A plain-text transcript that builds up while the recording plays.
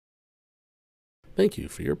Thank you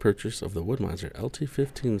for your purchase of the Wood-Mizer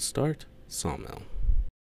LT15START Sawmill.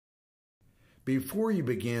 Before you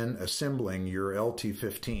begin assembling your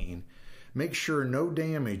LT15, make sure no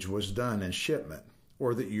damage was done in shipment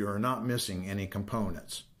or that you are not missing any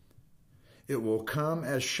components. It will come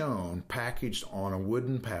as shown, packaged on a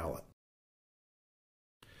wooden pallet.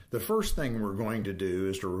 The first thing we're going to do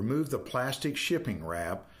is to remove the plastic shipping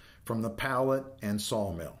wrap from the pallet and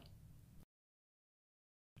sawmill.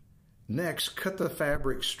 Next, cut the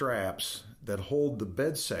fabric straps that hold the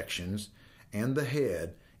bed sections and the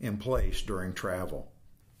head in place during travel.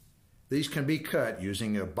 These can be cut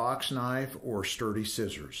using a box knife or sturdy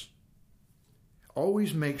scissors.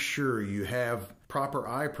 Always make sure you have proper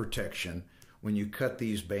eye protection when you cut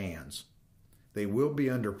these bands. They will be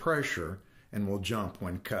under pressure and will jump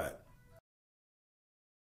when cut.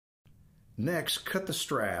 Next, cut the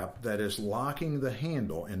strap that is locking the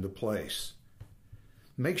handle into place.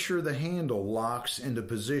 Make sure the handle locks into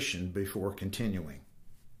position before continuing.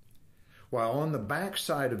 While on the back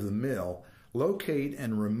side of the mill, locate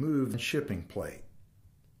and remove the shipping plate.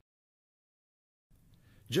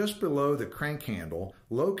 Just below the crank handle,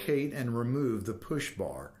 locate and remove the push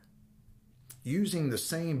bar. Using the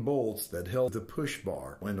same bolts that held the push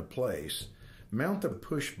bar into place, mount the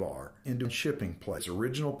push bar into shipping plate's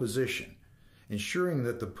original position, ensuring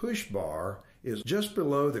that the push bar is just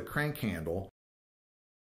below the crank handle.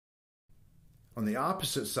 On the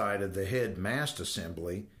opposite side of the head mast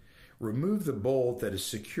assembly, remove the bolt that is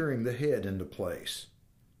securing the head into place.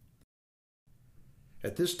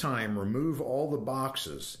 At this time, remove all the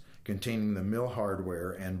boxes containing the mill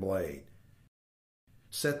hardware and blade.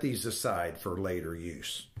 Set these aside for later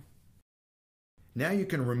use. Now you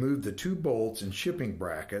can remove the two bolts and shipping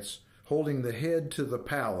brackets holding the head to the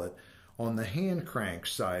pallet on the hand crank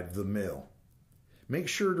side of the mill. Make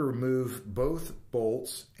sure to remove both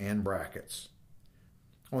bolts and brackets.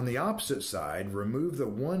 On the opposite side, remove the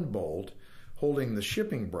one bolt holding the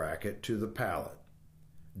shipping bracket to the pallet.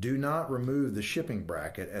 Do not remove the shipping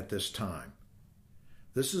bracket at this time.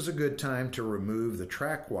 This is a good time to remove the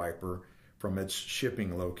track wiper from its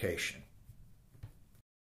shipping location.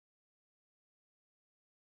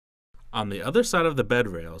 On the other side of the bed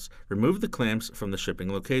rails, remove the clamps from the shipping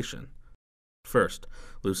location. First,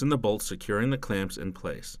 loosen the bolts securing the clamps in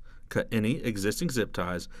place. Cut any existing zip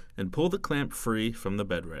ties and pull the clamp free from the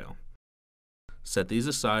bed rail. Set these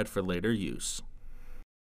aside for later use.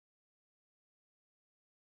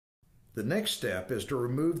 The next step is to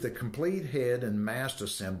remove the complete head and mast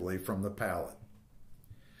assembly from the pallet.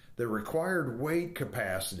 The required weight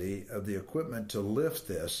capacity of the equipment to lift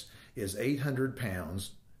this is 800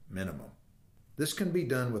 pounds minimum. This can be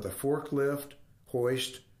done with a forklift,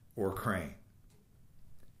 hoist, or crane.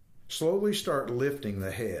 Slowly start lifting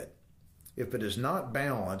the head. If it is not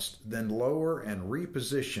balanced, then lower and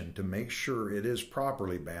reposition to make sure it is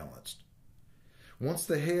properly balanced. Once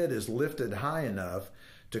the head is lifted high enough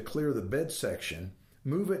to clear the bed section,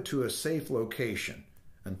 move it to a safe location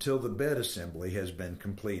until the bed assembly has been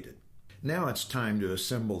completed. Now it's time to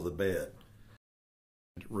assemble the bed.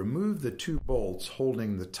 Remove the two bolts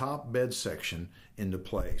holding the top bed section into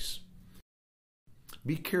place.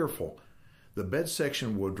 Be careful. The bed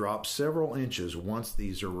section will drop several inches once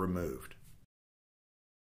these are removed.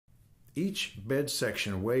 Each bed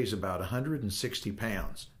section weighs about 160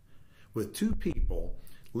 pounds. With two people,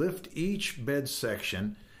 lift each bed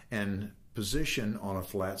section and position on a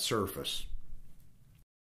flat surface.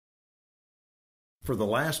 For the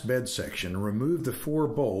last bed section, remove the four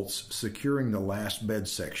bolts securing the last bed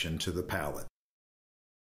section to the pallet.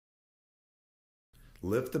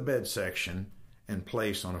 Lift the bed section and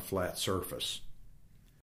place on a flat surface.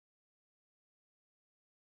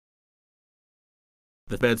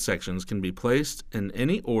 The bed sections can be placed in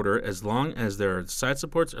any order as long as their side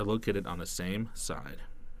supports are located on the same side.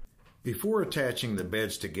 Before attaching the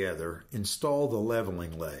beds together, install the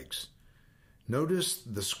leveling legs. Notice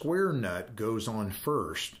the square nut goes on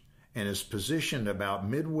first and is positioned about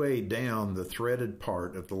midway down the threaded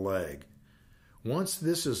part of the leg. Once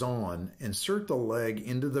this is on, insert the leg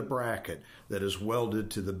into the bracket that is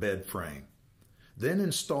welded to the bed frame. Then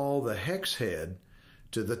install the hex head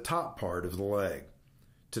to the top part of the leg.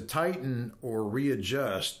 To tighten or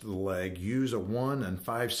readjust the leg, use a 1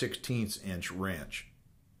 5/16 inch wrench.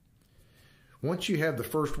 Once you have the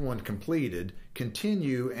first one completed,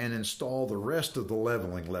 continue and install the rest of the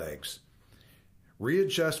leveling legs.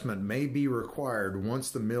 Readjustment may be required once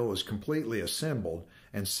the mill is completely assembled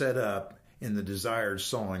and set up in the desired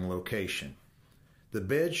sawing location. The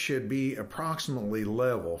bed should be approximately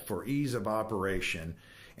level for ease of operation,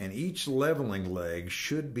 and each leveling leg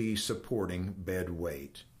should be supporting bed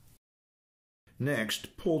weight.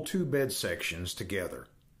 Next, pull two bed sections together.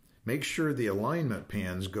 Make sure the alignment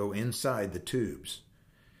pins go inside the tubes.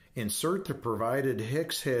 Insert the provided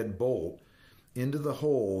hex head bolt into the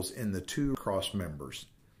holes in the two cross members.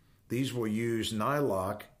 These will use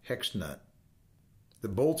nylock hex nut. The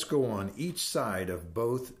bolts go on each side of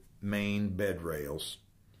both main bed rails.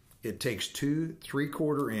 It takes 2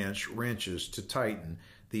 3/4-inch wrenches to tighten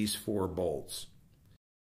these 4 bolts.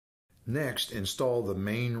 Next, install the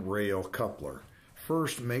main rail coupler.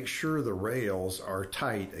 First, make sure the rails are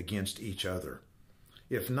tight against each other.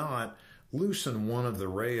 If not, loosen one of the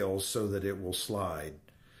rails so that it will slide.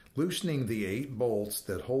 Loosening the 8 bolts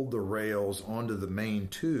that hold the rails onto the main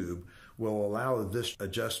tube will allow this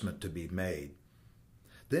adjustment to be made.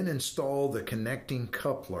 Then install the connecting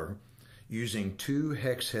coupler using 2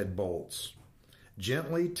 hex head bolts.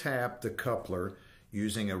 Gently tap the coupler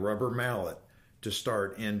using a rubber mallet to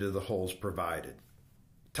start into the holes provided.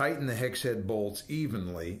 Tighten the hex head bolts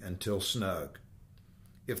evenly until snug.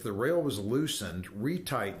 If the rail was loosened,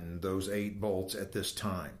 retighten those 8 bolts at this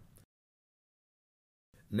time.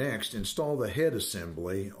 Next, install the head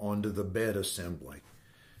assembly onto the bed assembly.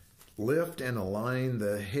 Lift and align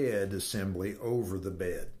the head assembly over the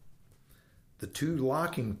bed. The 2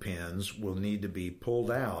 locking pins will need to be pulled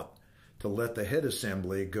out to let the head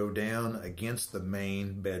assembly go down against the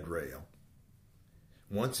main bed rail.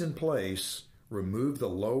 Once in place, remove the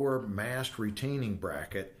lower mast retaining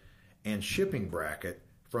bracket and shipping bracket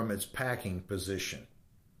from its packing position.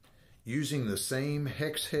 Using the same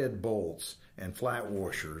hex head bolts and flat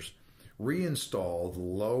washers, reinstall the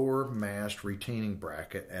lower mast retaining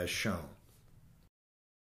bracket as shown.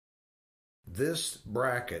 This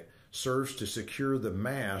bracket serves to secure the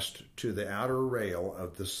mast to the outer rail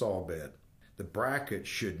of the saw bed. The bracket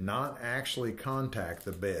should not actually contact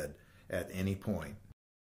the bed at any point.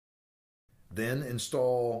 Then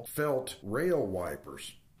install felt rail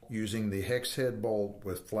wipers using the hex head bolt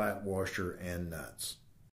with flat washer and nuts.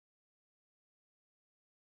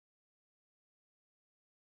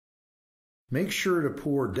 Make sure to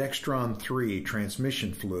pour Dextron 3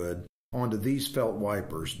 transmission fluid onto these felt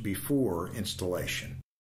wipers before installation.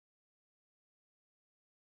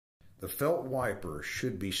 The felt wiper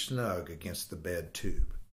should be snug against the bed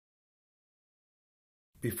tube.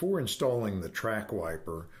 Before installing the track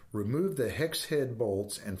wiper, remove the hex head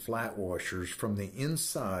bolts and flat washers from the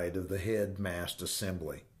inside of the head mast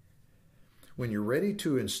assembly. When you're ready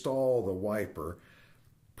to install the wiper,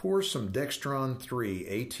 pour some Dextron 3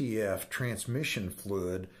 ATF transmission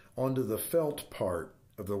fluid onto the felt part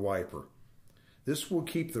of the wiper. This will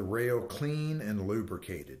keep the rail clean and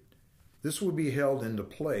lubricated. This will be held into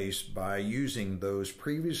place by using those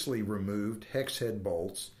previously removed hex head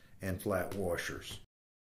bolts and flat washers.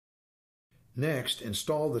 Next,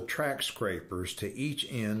 install the track scrapers to each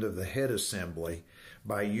end of the head assembly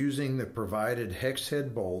by using the provided hex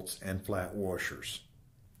head bolts and flat washers.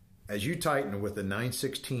 As you tighten with a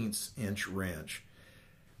 9/16" wrench,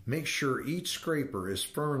 make sure each scraper is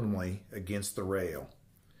firmly against the rail.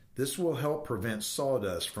 This will help prevent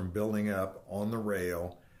sawdust from building up on the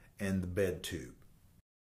rail and the bed tube.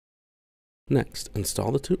 Next,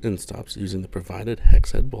 install the 2 end stops using the provided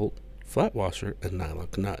hex head bolt, flat washer, and nylon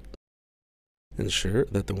nut. Ensure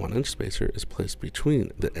that the 1-inch spacer is placed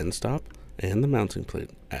between the end stop and the mounting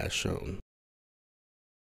plate as shown.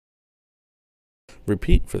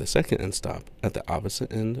 Repeat for the second end stop at the opposite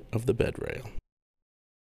end of the bed rail.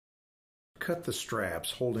 Cut the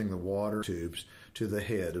straps holding the water tubes to the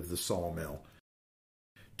head of the sawmill.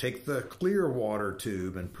 Take the clear water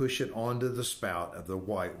tube and push it onto the spout of the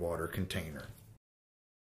white water container.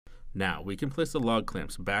 Now we can place the log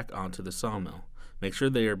clamps back onto the sawmill. Make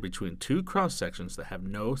sure they are between 2 cross sections that have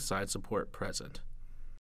no side support present.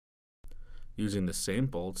 Using the same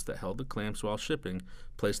bolts that held the clamps while shipping,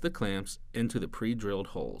 place the clamps into the pre-drilled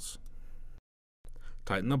holes.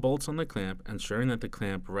 Tighten the bolts on the clamp, ensuring that the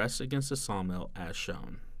clamp rests against the sawmill as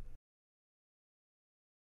shown.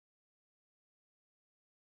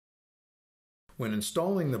 When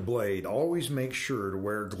installing the blade, always make sure to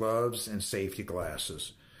wear gloves and safety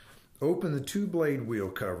glasses. Open the 2 blade wheel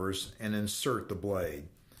covers and insert the blade.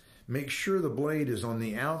 Make sure the blade is on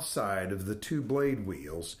the outside of the 2 blade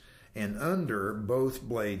wheels and under both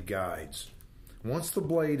blade guides. Once the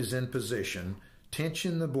blade is in position,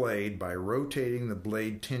 tension the blade by rotating the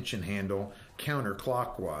blade tension handle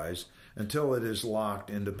counterclockwise until it is locked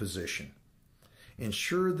into position.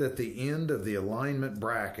 Ensure that the end of the alignment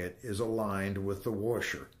bracket is aligned with the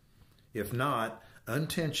washer. If not,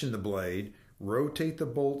 untension the blade, rotate the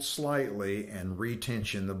bolt slightly, and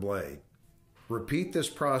retension the blade. Repeat this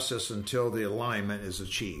process until the alignment is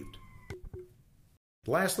achieved.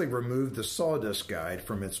 Lastly, remove the sawdust guide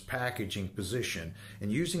from its packaging position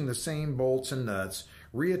and using the same bolts and nuts,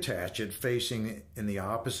 reattach it facing in the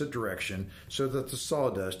opposite direction so that the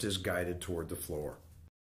sawdust is guided toward the floor.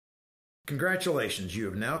 Congratulations, you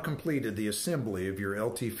have now completed the assembly of your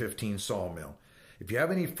LT15 sawmill. If you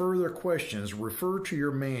have any further questions, refer to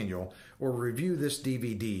your manual or review this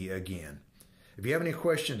DVD again. If you have any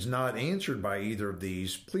questions not answered by either of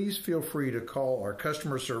these, please feel free to call our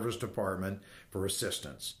customer service department for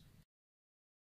assistance.